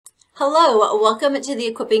Hello, welcome to the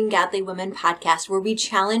Equipping Godly Women podcast, where we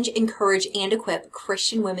challenge, encourage, and equip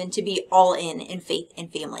Christian women to be all in faith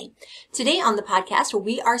and family. Today on the podcast,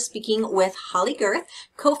 we are speaking with Holley Gerth,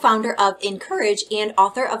 co-founder of Encourage and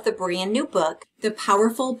author of the brand new book, The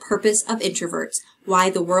Powerful Purpose of Introverts: Why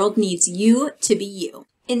the World Needs You to Be You.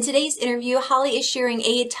 In today's interview, Holley is sharing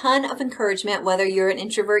a ton of encouragement, whether you're an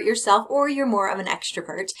introvert yourself or you're more of an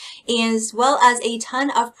extrovert, as well as a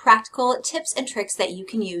ton of practical tips and tricks that you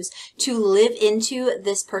can use to live into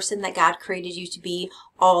this person that God created you to be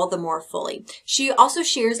all the more fully. She also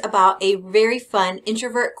shares about a very fun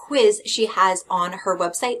introvert quiz she has on her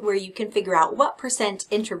website where you can figure out what percent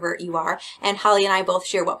introvert you are. And Holley and I both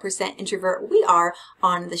share what percent introvert we are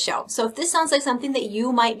on the show. So if this sounds like something that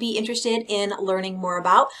you might be interested in learning more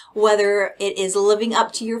about, whether it is living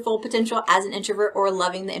up to your full potential as an introvert or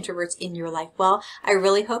loving the introverts in your life well, I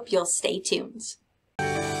really hope you'll stay tuned.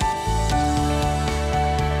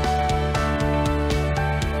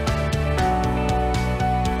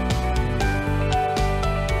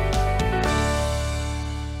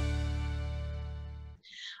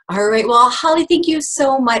 All right. Well, Holley, thank you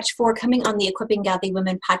so much for coming on the Equipping Godly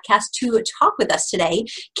Women podcast to talk with us today.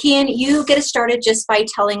 Can you get us started just by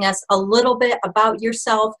telling us a little bit about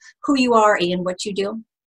yourself, who you are, and what you do?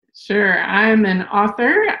 Sure. I'm an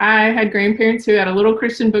author. I had grandparents who had a little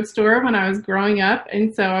Christian bookstore when I was growing up.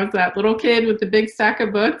 And so I was that little kid with the big stack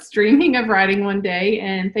of books dreaming of writing one day.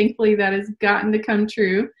 And thankfully that has gotten to come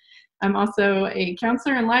true. I'm also a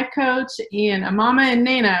counselor and life coach and a mama and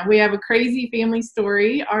nana. We have a crazy family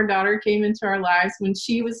story. Our daughter came into our lives when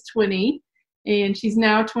she was 20 and she's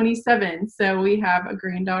now 27. So we have a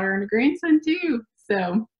granddaughter and a grandson too.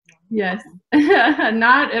 So yes,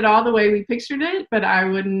 not at all the way we pictured it, but I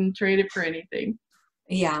wouldn't trade it for anything.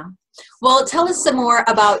 Yeah. Well, tell us some more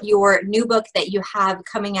about your new book that you have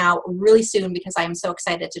coming out really soon, because I am so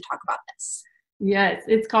excited to talk about this. Yes,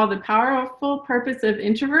 it's called The Powerful Purpose of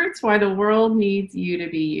Introverts: Why the World Needs You to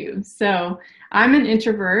Be You. So I'm an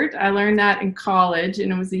introvert. I learned that in college,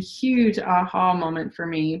 and it was a huge aha moment for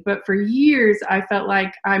me. But for years, I felt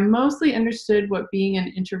like I mostly understood what being an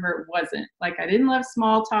introvert wasn't. Like, I didn't love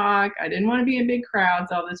small talk. I didn't want to be in big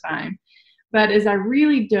crowds all the time. But as I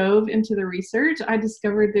really dove into the research, I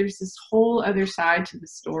discovered there's this whole other side to the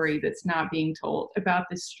story that's not being told about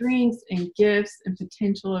the strengths and gifts and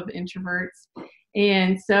potential of introverts.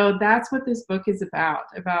 And so that's what this book is about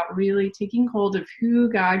really taking hold of who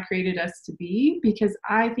God created us to be, because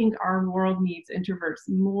I think our world needs introverts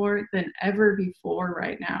more than ever before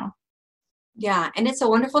right now. Yeah, and it's a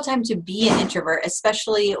wonderful time to be an introvert,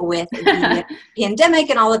 especially with the pandemic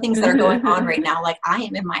and all the things that are going on right now. Like, I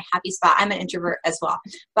am in my happy spot. I'm an introvert as well,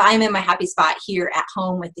 but I'm in my happy spot here at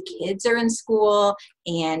home with the kids are in school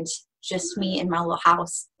and just me in my little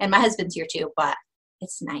house. And my husband's here too, but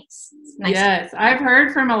it's nice. It's nice. Yes, I've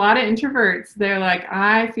heard from a lot of introverts. They're like,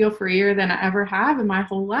 I feel freer than I ever have in my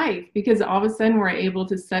whole life, because all of a sudden we're able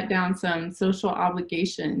to set down some social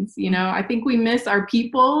obligations. You know, I think we miss our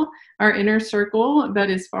people, our inner circle, but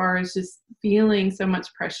as far as just feeling so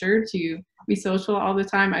much pressure to be social all the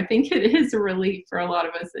time, I think it is a relief for a lot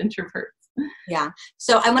of us introverts. Yeah.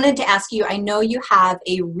 So I wanted to ask you, I know you have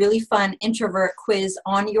a really fun introvert quiz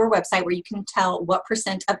on your website where you can tell what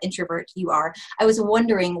percent of introvert you are. I was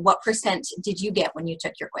wondering, what percent did you get when you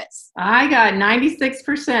took your quiz? I got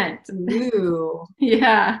 96%. Ooh.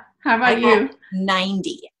 Yeah. How about you?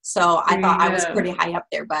 90. So I There thought you I was go. pretty high up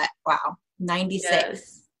there, but wow, 96.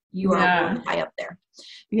 Yes. You are really high up there.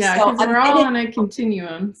 Yeah, So because we're all on a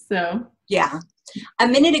continuum. So yeah. A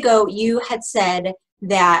minute ago, you had said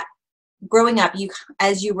that growing up,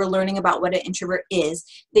 as you were learning about what an introvert is,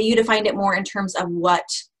 that you defined it more in terms of what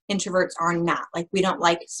introverts are not. Like, we don't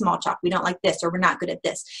like small talk, we don't like this, or we're not good at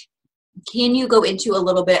this. Can you go into a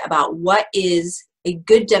little bit about what is a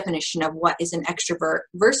good definition of what is an extrovert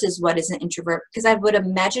versus what is an introvert? Because I would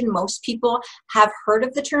imagine most people have heard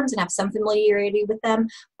of the terms and have some familiarity with them,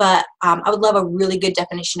 but I would love a really good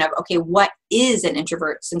definition of, okay, what is an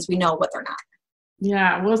introvert, since we know what they're not.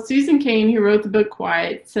 yeah, well, Susan Cain, who wrote the book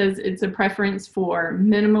Quiet, says it's a preference for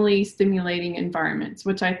minimally stimulating environments,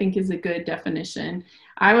 which I think is a good definition.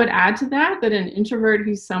 I would add to that an introvert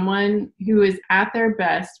who's someone who is at their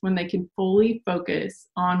best when they can fully focus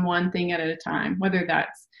on one thing at a time, whether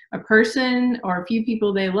that's a person or a few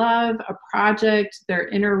people they love, a project, their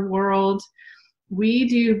inner world. We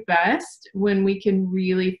do best when we can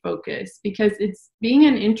really focus, because it's being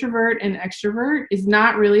an introvert and extrovert is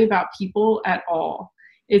not really about people at all.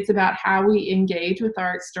 It's about how we engage with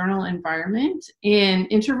our external environment. And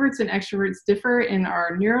introverts and extroverts differ in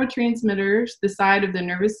our neurotransmitters, the side of the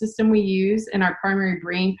nervous system we use, and our primary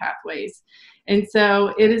brain pathways. And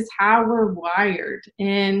so it is how we're wired.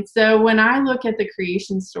 And so when I look at the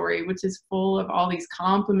creation story, which is full of all these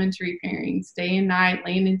complementary pairings, day and night,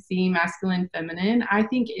 land and sea, masculine, feminine, I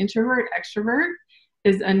think introvert, extrovert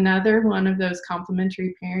is another one of those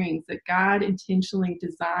complementary pairings that God intentionally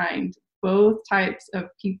designed both types of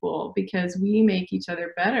people because we make each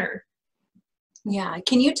other better. Yeah.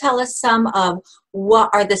 Can you tell us some of what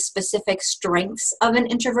are the specific strengths of an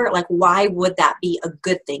introvert? Like, why would that be a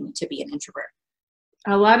good thing to be an introvert?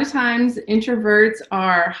 A lot of times introverts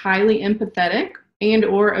are highly empathetic and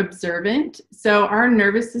or observant. So our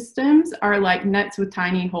nervous systems are like nuts with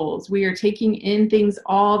tiny holes. We are taking in things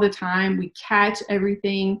all the time. We catch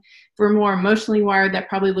everything. If we're more emotionally wired, that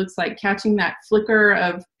probably looks like catching that flicker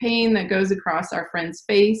of pain that goes across our friend's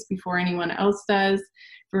face before anyone else does.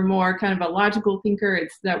 For more kind of a logical thinker,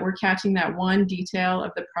 it's that we're catching that one detail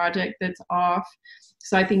of the project that's off.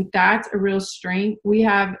 So I think that's a real strength. We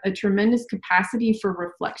have a tremendous capacity for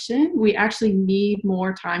reflection. We actually need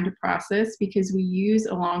more time to process because we use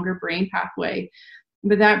a longer brain pathway.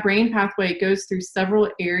 But that brain pathway goes through several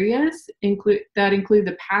areas that include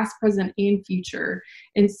the past, present, and future.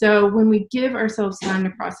 And so when we give ourselves time to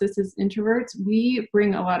process as introverts, we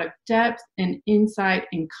bring a lot of depth and insight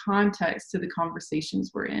and context to the conversations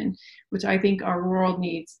we're in, which I think our world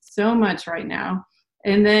needs so much right now.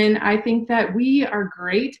 And then I think that we are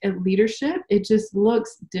great at leadership. It just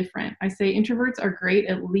looks different. I say introverts are great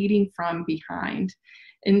at leading from behind.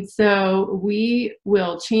 And so we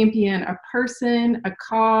will champion a person, a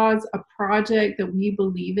cause, a project that we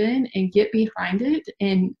believe in and get behind it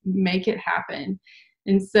and make it happen.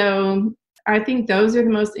 And so I think those are the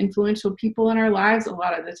most influential people in our lives a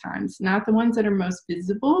lot of the times, not the ones that are most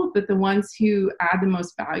visible, but the ones who add the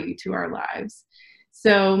most value to our lives.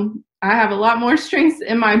 So I have a lot more strengths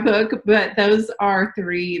in my book, but those are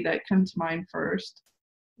three that come to mind first.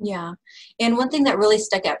 Yeah. And one thing that really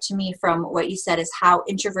stuck out to me from what you said is how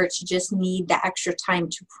introverts just need the extra time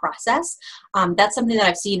to process. That's something that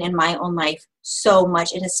I've seen in my own life so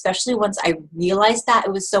much. And especially once I realized that,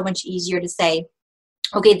 it was so much easier to say,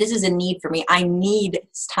 okay, this is a need for me. I need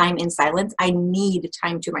time in silence. I need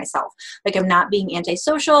time to myself. Like, I'm not being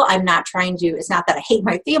antisocial. I'm not trying to, it's not that I hate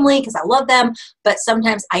my family because I love them, but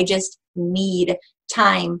sometimes I just need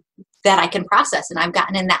time that I can process. And I've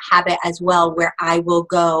gotten in that habit as well, where I will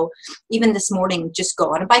go, even this morning, just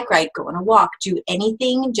go on a bike ride, go on a walk, do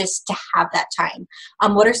anything just to have that time.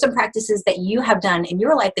 What are some practices that you have done in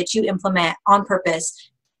your life that you implement on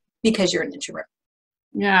purpose because you're an introvert?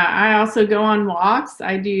 Yeah, I also go on walks.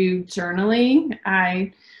 I do journaling.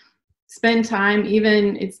 I spend time,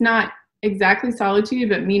 even it's not exactly solitude,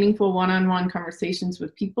 but meaningful one-on-one conversations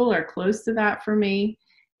with people are close to that for me.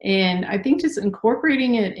 And I think just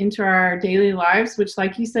incorporating it into our daily lives, which,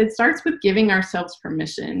 like you said, starts with giving ourselves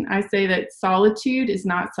permission. I say that solitude is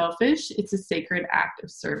not selfish. It's a sacred act of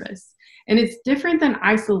service. And it's different than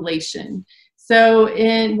isolation. So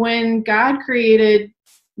when God created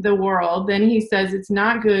the world, then he says it's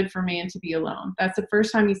not good for man to be alone. That's the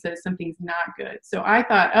first time he says something's not good. So I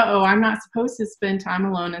thought, I'm not supposed to spend time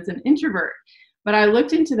alone as an introvert. But I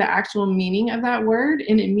looked into the actual meaning of that word,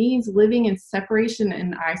 and it means living in separation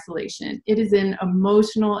and isolation. It is an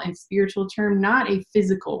emotional and spiritual term, not a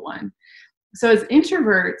physical one. So as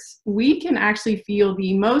introverts, we can actually feel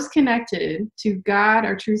the most connected to God,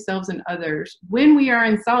 our true selves, and others when we are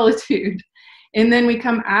in solitude. And then we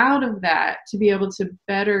come out of that to be able to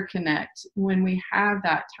better connect when we have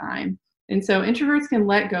that time. And so introverts can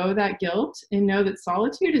let go of that guilt and know that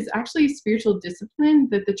solitude is actually a spiritual discipline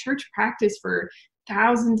that the church practiced for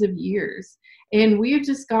thousands of years. And we have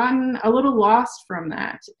just gotten a little lost from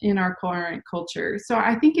that in our current culture. So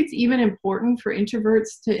I think it's even important for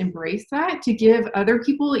introverts to embrace that, to give other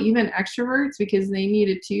people, even extroverts, because they need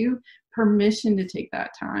it too, permission to take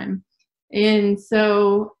that time. And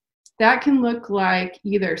so that can look like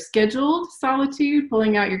either scheduled solitude,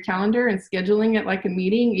 pulling out your calendar and scheduling it like a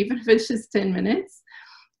meeting, even if it's just 10 minutes.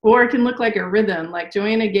 Or it can look like a rhythm, like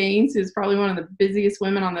Joanna Gaines, who's probably one of the busiest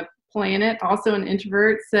women on the planet, also an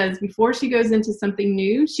introvert, says before she goes into something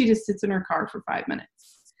new, she just sits in her car for 5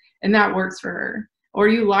 minutes. And that works for her. Or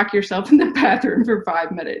you lock yourself in the bathroom for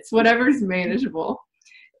 5 minutes, whatever's manageable.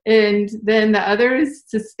 And then the other is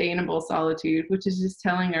sustainable solitude, which is just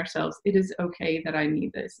telling ourselves it is okay that I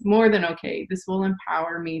need this. More than okay. This will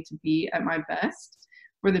empower me to be at my best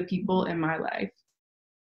for the people in my life.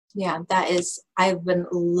 Yeah, I've been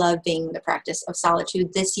loving the practice of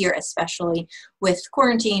solitude this year, especially with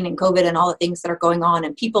quarantine and COVID and all the things that are going on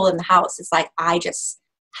and people in the house. It's like, I just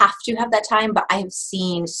have to have that time, but I have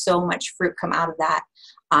seen so much fruit come out of that.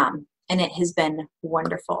 and it has been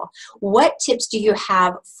wonderful. What tips do you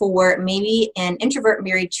have for maybe an introvert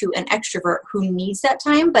married to an extrovert who needs that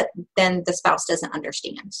time, but then the spouse doesn't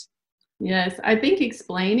understand? Yes, I think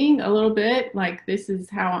explaining a little bit, like, this is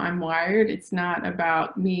how I'm wired. It's not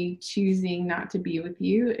about me choosing not to be with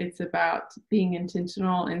you. It's about being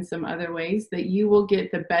intentional in some other ways that you will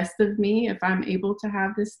get the best of me if I'm able to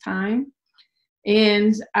have this time.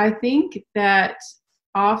 And I think that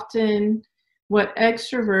often what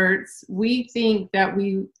extroverts, we think that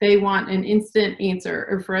they want an instant answer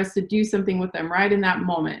or for us to do something with them right in that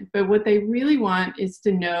moment. But what they really want is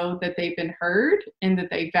to know that they've been heard and that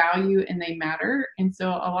they value and they matter. And so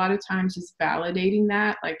a lot of times just validating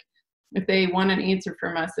that, like if they want an answer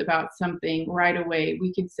from us about something right away,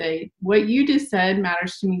 we could say, what you just said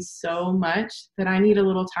matters to me so much that I need a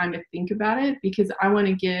little time to think about it because I want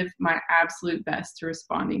to give my absolute best to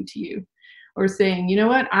responding to you. Or saying, you know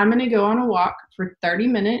what, I'm going to go on a walk for 30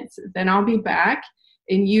 minutes, then I'll be back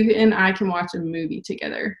and you and I can watch a movie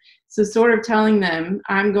together. So sort of telling them,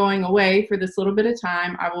 I'm going away for this little bit of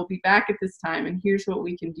time, I will be back at this time, and here's what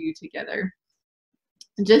we can do together.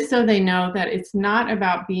 Just so they know that it's not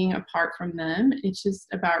about being apart from them, it's just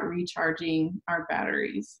about recharging our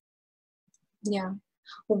batteries. Yeah.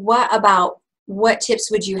 What tips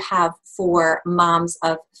would you have for moms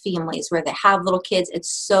of families where they have little kids? It's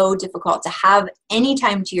so difficult to have any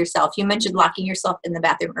time to yourself. You mentioned locking yourself in the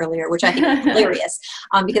bathroom earlier, which I think is hilarious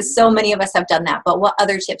because so many of us have done that. But what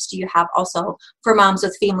other tips do you have also for moms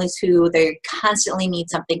with families who they constantly need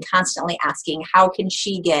something, constantly asking, how can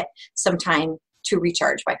she get some time to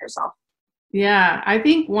recharge by herself? Yeah, I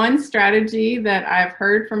think one strategy that I've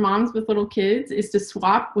heard from moms with little kids is to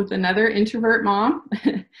swap with another introvert mom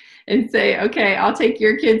and say, okay, I'll take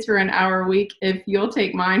your kids for an hour a week if you'll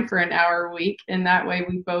take mine for an hour a week. And that way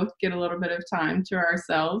we both get a little bit of time to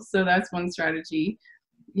ourselves. So that's one strategy.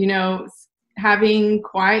 You know, having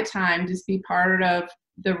quiet time, just be part of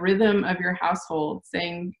the rhythm of your household,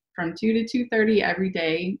 saying from 2 to 2:30 every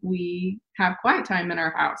day, we have quiet time in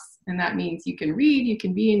our house. And that means you can read, you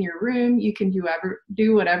can be in your room, you can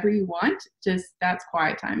do whatever you want. Just that's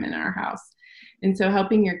quiet time in our house. And so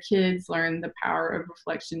helping your kids learn the power of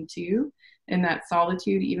reflection too, and that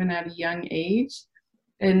solitude even at a young age.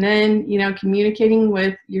 And then, you know, communicating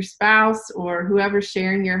with your spouse or whoever's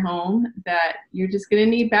sharing your home that you're just going to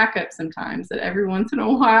need backup sometimes, that every once in a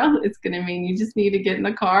while it's going to mean you just need to get in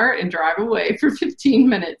the car and drive away for 15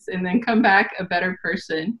 minutes and then come back a better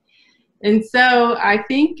person. And so I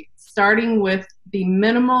think starting with the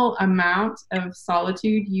minimal amount of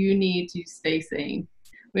solitude you need to stay sane.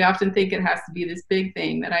 We often think it has to be this big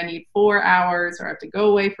thing that I need 4 hours or I have to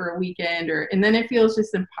go away for a weekend, and then it feels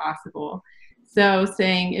just impossible. So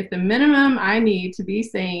saying if the minimum I need to be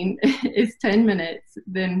sane is 10 minutes,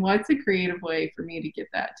 then what's a creative way for me to get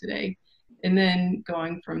that today? And then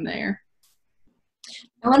going from there.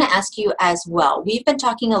 I want to ask you as well. We've been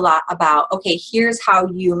talking a lot about, okay, here's how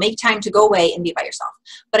you make time to go away and be by yourself.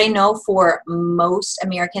 But I know for most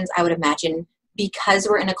Americans, I would imagine, because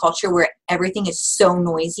we're in a culture where everything is so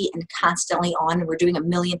noisy and constantly on and we're doing a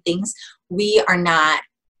million things, we are not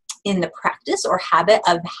in the practice or habit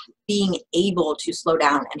of being able to slow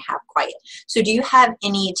down and have quiet. So do you have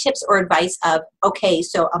any tips or advice of, okay,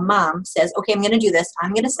 so a mom says, okay, I'm going to do this.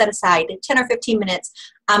 I'm going to set aside 10 or 15 minutes.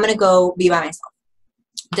 I'm going to go be by myself.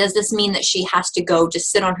 Does this mean that she has to go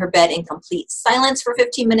just sit on her bed in complete silence for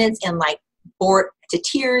 15 minutes and like bored to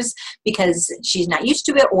tears because she's not used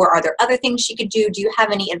to it? Or are there other things she could do? Do you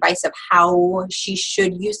have any advice of how she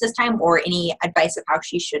should use this time or any advice of how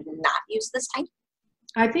she should not use this time?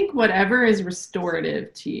 I think whatever is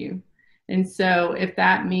restorative to you. And so if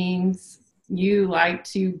that means you like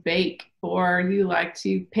to bake or you like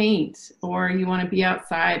to paint or you want to be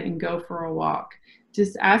outside and go for a walk,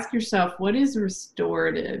 just ask yourself, what is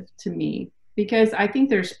restorative to me? Because I think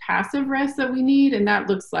there's passive rest that we need, and that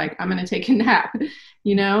looks like I'm going to take a nap,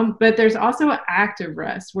 you know, but there's also active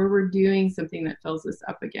rest where we're doing something that fills us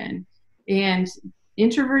up again. And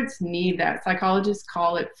introverts need that. Psychologists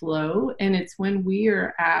call it flow, and it's when we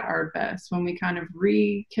are at our best, when we kind of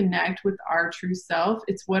reconnect with our true self.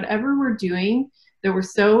 It's whatever we're doing that we're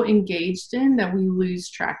so engaged in that we lose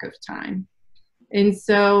track of time. And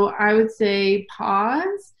so I would say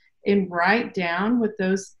pause and write down what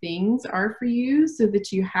those things are for you so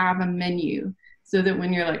that you have a menu, so that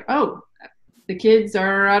when you're like, oh, the kids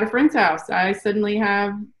are at a friend's house, I suddenly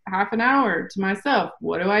have half an hour to myself.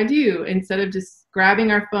 What do I do? Instead of just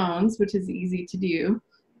grabbing our phones, which is easy to do,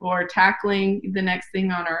 or tackling the next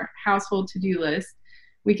thing on our household to-do list,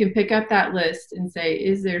 we can pick up that list and say,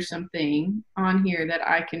 is there something on here that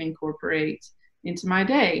I can incorporate into my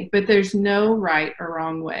day. But there's no right or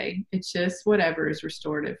wrong way. It's just whatever is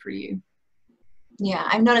restorative for you. Yeah,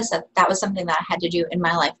 I've noticed that that was something that I had to do in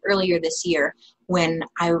my life earlier this year when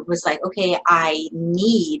I was like, okay, I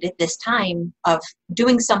need this time of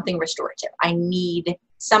doing something restorative. I need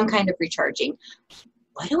some kind of recharging.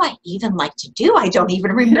 What do I even like to do? I don't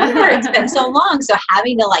even remember. It's been so long. So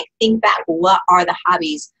having to like think back, what are the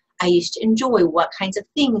hobbies I used to enjoy? What kinds of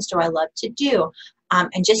things do I love to do?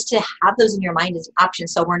 And just to have those in your mind as an option.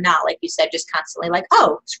 So we're not, like you said, just constantly like,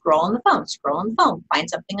 oh, scroll on the phone, find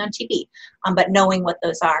something on TV, but knowing what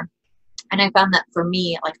those are. And I found that for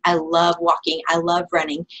me, like I love walking, I love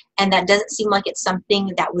running, and that doesn't seem like it's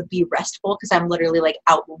something that would be restful because I'm literally like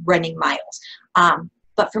out running miles.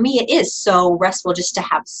 But for me, it is so restful just to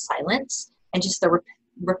have silence, and just the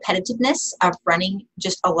repetitiveness of running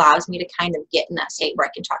just allows me to kind of get in that state where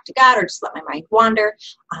I can talk to God or just let my mind wander.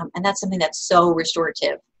 And that's something that's so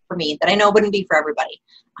restorative for me that I know wouldn't be for everybody.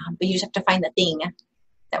 But you just have to find the thing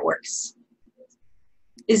that works.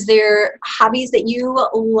 Is there hobbies that you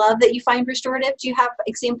love that you find restorative? Do you have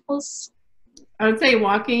examples? I would say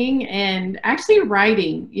walking and actually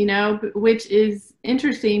writing, which is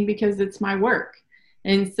interesting because it's my work.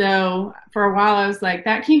 And so for a while I was like,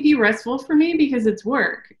 that can't be restful for me because it's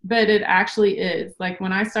work, but it actually is. Like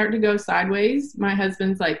when I start to go sideways, my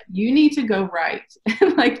husband's like, you need to go write.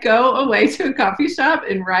 Like go away to a coffee shop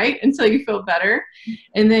and write until you feel better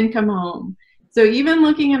and then come home. So even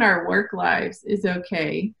looking at our work lives is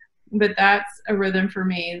okay, but that's a rhythm for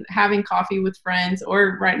me. Having coffee with friends,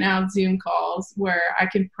 or right now Zoom calls where I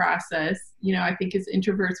can process. I think as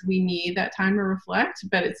introverts, we need that time to reflect,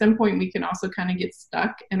 but at some point we can also kind of get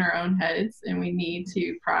stuck in our own heads, and we need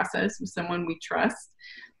to process with someone we trust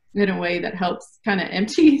in a way that helps kind of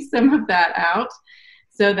empty some of that out.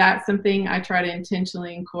 So that's something I try to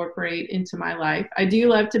intentionally incorporate into my life. I do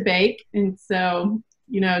love to bake, and so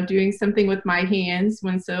doing something with my hands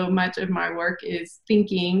when so much of my work is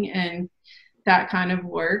thinking and that kind of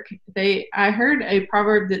work. I heard a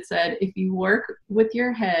proverb that said, if you work with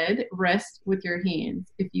your head, rest with your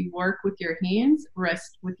hands. If you work with your hands,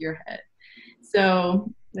 rest with your head.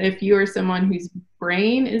 So if you are someone whose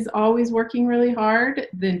brain is always working really hard,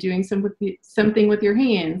 then doing something with your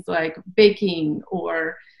hands, like baking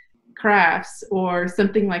or crafts or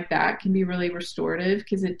something like that, can be really restorative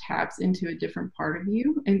because it taps into a different part of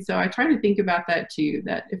you. And so I try to think about that too,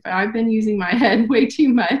 that if I've been using my head way too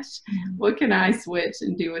much, what can I switch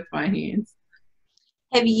and do with my hands?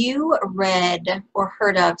 Have you read or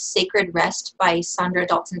heard of Sacred Rest by Sandra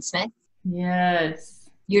Dalton Smith? Yes.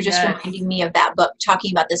 You're just reminding me of that book,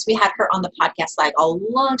 talking about this. We had her on the podcast like a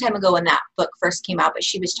long time ago when that book first came out, but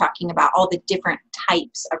she was talking about all the different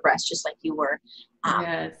types of rest, just like you were.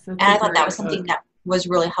 Yes, and I thought that was something that was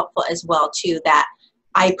really helpful as well, too, that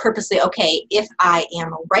I purposely, okay, if I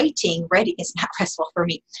am writing is not restful for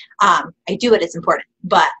me. I do it, it's important.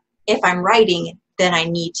 But if I'm writing, then I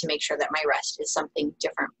need to make sure that my rest is something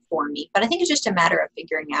different for me. But I think it's just a matter of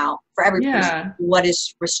figuring out for every person what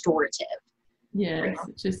is restorative. Yes,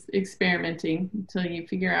 just experimenting until you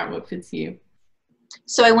figure out what fits you.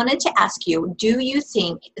 So I wanted to ask you, do you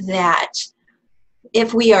think that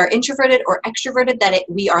if we are introverted or extroverted, that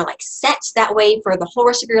we are like set that way for the whole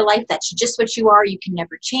rest of your life? That's just what you are. You can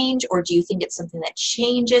never change. Or do you think it's something that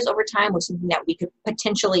changes over time, or something that we could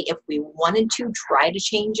potentially, if we wanted to, try to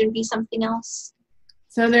change and be something else?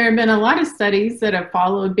 So there have been a lot of studies that have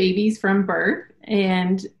followed babies from birth,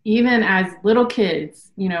 and even as little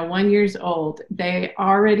kids, 1 year old, they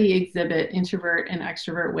already exhibit introvert and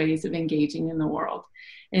extrovert ways of engaging in the world.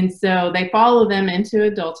 And so they follow them into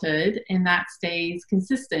adulthood, and that stays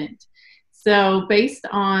consistent. So based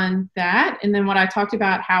on that, and then what I talked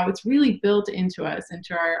about, how it's really built into us,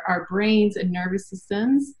 into our brains and nervous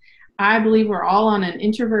systems, I believe we're all on an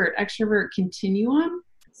introvert-extrovert continuum.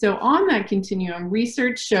 So on that continuum,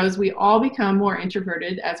 research shows we all become more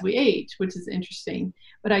introverted as we age, which is interesting.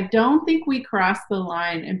 But I don't think we cross the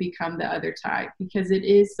line and become the other type, because it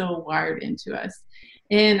is so wired into us.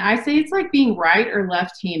 And I say it's like being right or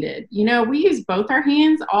left-handed. We use both our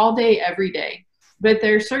hands all day, every day. But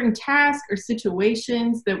there are certain tasks or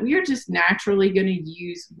situations that we are just naturally going to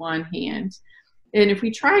use one hand. And if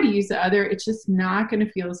we try to use the other, it's just not going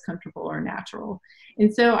to feel as comfortable or natural.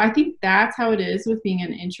 And so I think that's how it is with being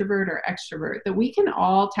an introvert or extrovert, that we can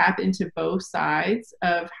all tap into both sides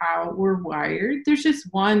of how we're wired. There's just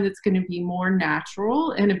one that's going to be more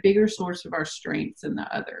natural and a bigger source of our strengths than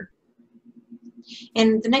the other.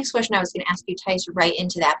 And the next question I was going to ask you ties right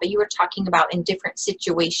into that, but you were talking about in different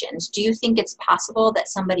situations. Do you think it's possible that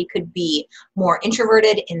somebody could be more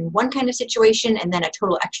introverted in one kind of situation and then a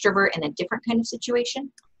total extrovert in a different kind of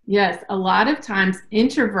situation? Yes, a lot of times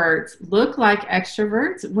introverts look like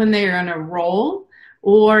extroverts when they are in a role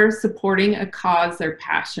or supporting a cause they're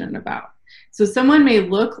passionate about. So someone may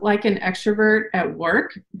look like an extrovert at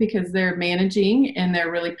work because they're managing and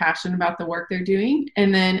they're really passionate about the work they're doing.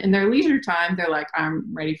 And then in their leisure time, they're like,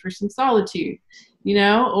 I'm ready for some solitude,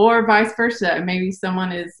 or vice versa. Maybe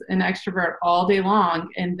someone is an extrovert all day long.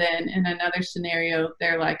 And then in another scenario,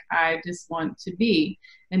 they're like, I just want to be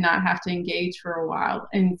and not have to engage for a while.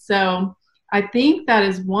 And so I think that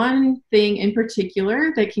is one thing in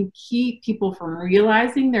particular that can keep people from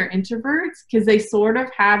realizing they're introverts, because they sort of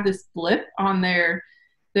have this blip on their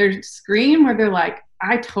screen where they're like,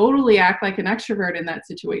 I totally act like an extrovert in that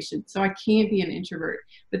situation, so I can't be an introvert.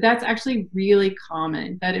 But that's actually really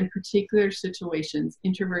common, that in particular situations,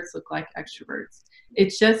 introverts look like extroverts.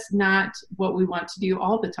 It's just not what we want to do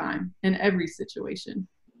all the time in every situation.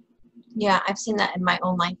 Yeah, I've seen that in my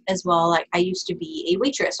own life as well. Like I used to be a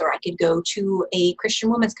waitress, or I could go to a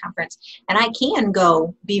Christian women's conference, and I can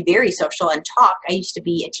go be very social and talk. I used to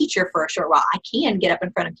be a teacher for a short while. I can get up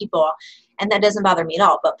in front of people, and that doesn't bother me at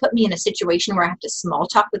all. But put me in a situation where I have to small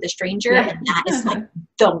talk with a stranger, Yeah. and that is like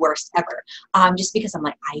the worst ever. Just because I'm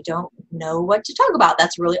like, I don't know what to talk about.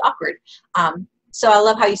 That's really awkward. So I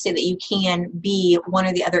love how you say that you can be one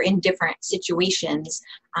or the other in different situations,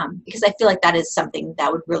 because I feel like that is something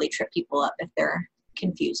that would really trip people up if they're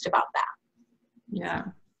confused about that. Yeah.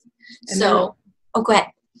 So, go ahead.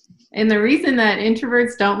 And the reason that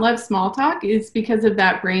introverts don't love small talk is because of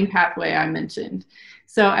that brain pathway I mentioned.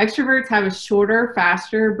 So extroverts have a shorter,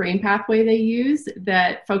 faster brain pathway they use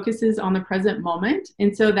that focuses on the present moment.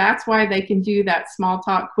 And so that's why they can do that small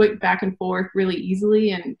talk, quick back and forth really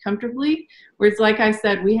easily and comfortably. Whereas, like I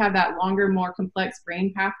said, we have that longer, more complex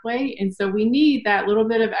brain pathway. And so we need that little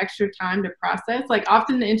bit of extra time to process. Like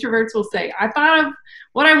often the introverts will say, I thought of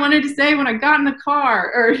what I wanted to say when I got in the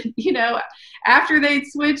car, or, after they'd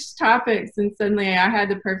switched topics and suddenly I had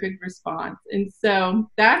the perfect response. And so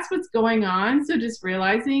that's what's going on. So just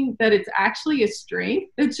realizing that it's actually a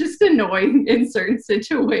strength that's just annoying in certain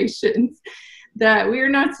situations, that we are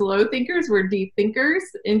not slow thinkers, we're deep thinkers.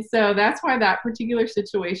 And so that's why that particular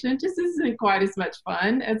situation just isn't quite as much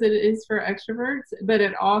fun as it is for extroverts, but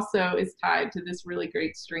it also is tied to this really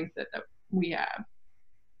great strength that we have.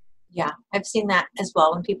 Yeah, I've seen that as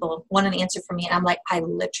well when people want an answer from me, and I'm like, I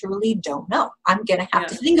literally don't know. I'm going to have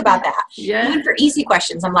to think about that. Yeah. Even for easy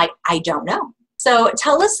questions, I'm like, I don't know. So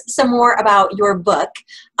tell us some more about your book.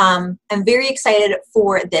 I'm very excited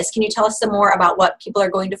for this. Can you tell us some more about what people are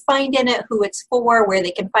going to find in it, who it's for, where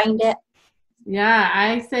they can find it? Yeah,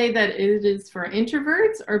 I say that it is for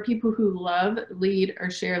introverts or people who love, lead, or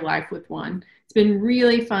share life with one. It's been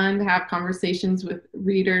really fun to have conversations with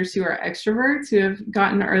readers who are extroverts who have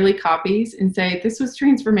gotten early copies and say, this was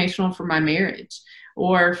transformational for my marriage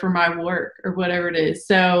or for my work or whatever it is.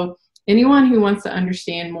 So anyone who wants to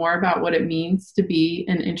understand more about what it means to be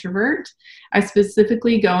an introvert, I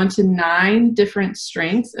specifically go into 9 different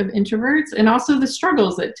strengths of introverts and also the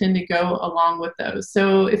struggles that tend to go along with those.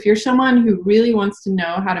 So if you're someone who really wants to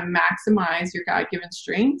know how to maximize your God-given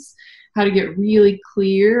strengths, how to get really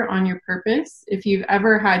clear on your purpose, if you've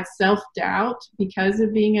ever had self-doubt because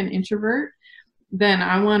of being an introvert, then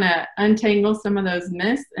I want to untangle some of those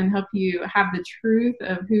myths and help you have the truth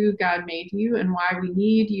of who God made you and why we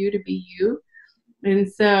need you to be you.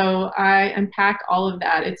 And so I unpack all of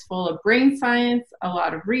that. It's full of brain science, a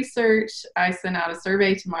lot of research. I sent out a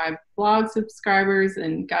survey to my blog subscribers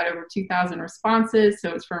and got over 2,000 responses. So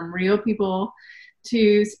it's from real people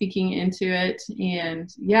to speaking into it.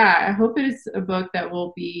 And yeah, I hope it is a book that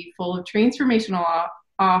will be full of transformational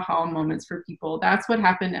aha moments for people. That's what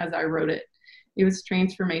happened as I wrote it. It was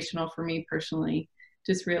transformational for me personally,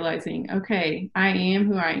 just realizing, okay, I am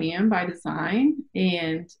who I am by design,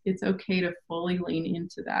 and it's okay to fully lean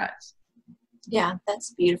into that. Yeah,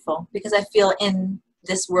 that's beautiful, because I feel in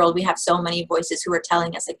this world we have so many voices who are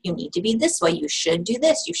telling us, like, you need to be this way, you should do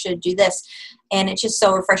this, you should do this. And it's just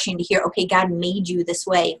so refreshing to hear, okay, God made you this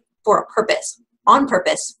way for a purpose, on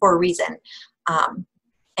purpose, for a reason.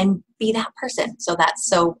 And be that person. So that's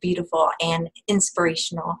so beautiful and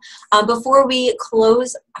inspirational. Before we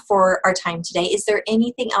close for our time today, is there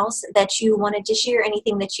anything else that you wanted to share?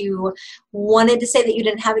 Anything that you wanted to say that you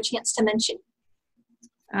didn't have a chance to mention?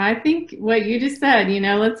 I think what you just said,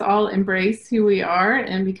 let's all embrace who we are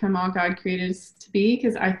and become all God created us to be,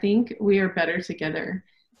 because I think we are better together.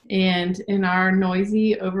 And in our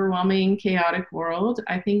noisy, overwhelming, chaotic world,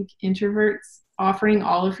 I think introverts offering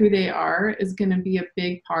all of who they are is going to be a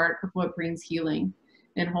big part of what brings healing.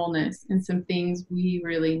 and wholeness, and some things we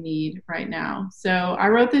really need right now. So I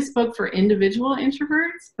wrote this book for individual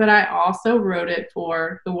introverts, but I also wrote it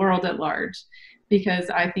for the world at large, because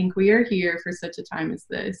I think we are here for such a time as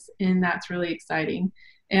this, and that's really exciting.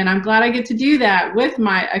 And I'm glad I get to do that with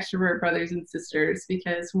my extrovert brothers and sisters,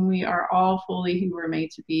 because when we are all fully who we're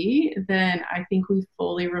made to be, then I think we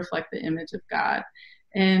fully reflect the image of God.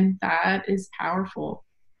 And that is powerful.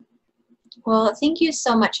 Well, thank you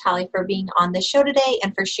so much, Holley, for being on the show today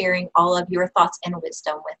and for sharing all of your thoughts and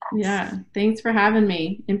wisdom with us. Yeah, thanks for having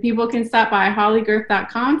me. And people can stop by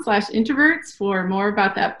holleygerth.com/introverts for more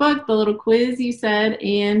about that book, the little quiz you said,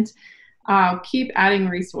 and I'll keep adding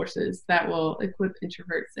resources that will equip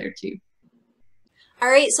introverts there too. All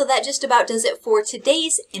right, so that just about does it for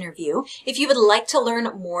today's interview. If you would like to learn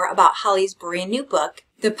more about Holley's brand new book,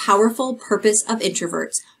 The Powerful Purpose of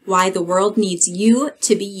Introverts, Why the World Needs You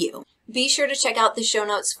to Be You, be sure to check out the show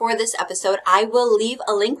notes for this episode. I will leave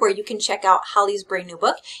a link where you can check out Holley's brand new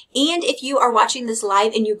book. And if you are watching this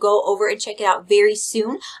live and you go over and check it out very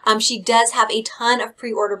soon, she does have a ton of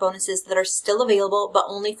pre-order bonuses that are still available, but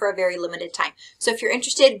only for a very limited time. So if you're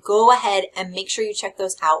interested, go ahead and make sure you check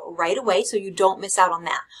those out right away so you don't miss out on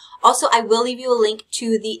that. Also, I will leave you a link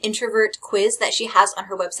to the introvert quiz that she has on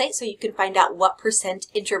her website so you can find out what %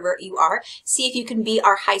 introvert you are. See if you can beat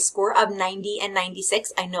our high score of 90 and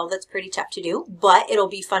 96. I know that's pretty tough to do, but it'll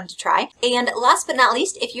be fun to try. And last but not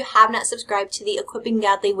least, if you have not subscribed to the Equipping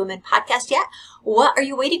Godly Women podcast yet, what are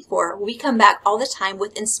you waiting for? We come back all the time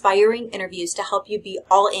with inspiring interviews to help you be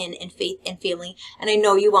all in faith and family, and I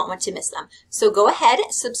know you won't want to miss them. So go ahead,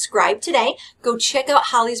 subscribe today. Go check out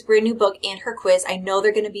Holley's brand new book and her quiz. I know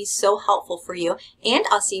they're going to be so helpful for you, and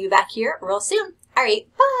I'll see you back here real soon. All right,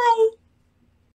 bye!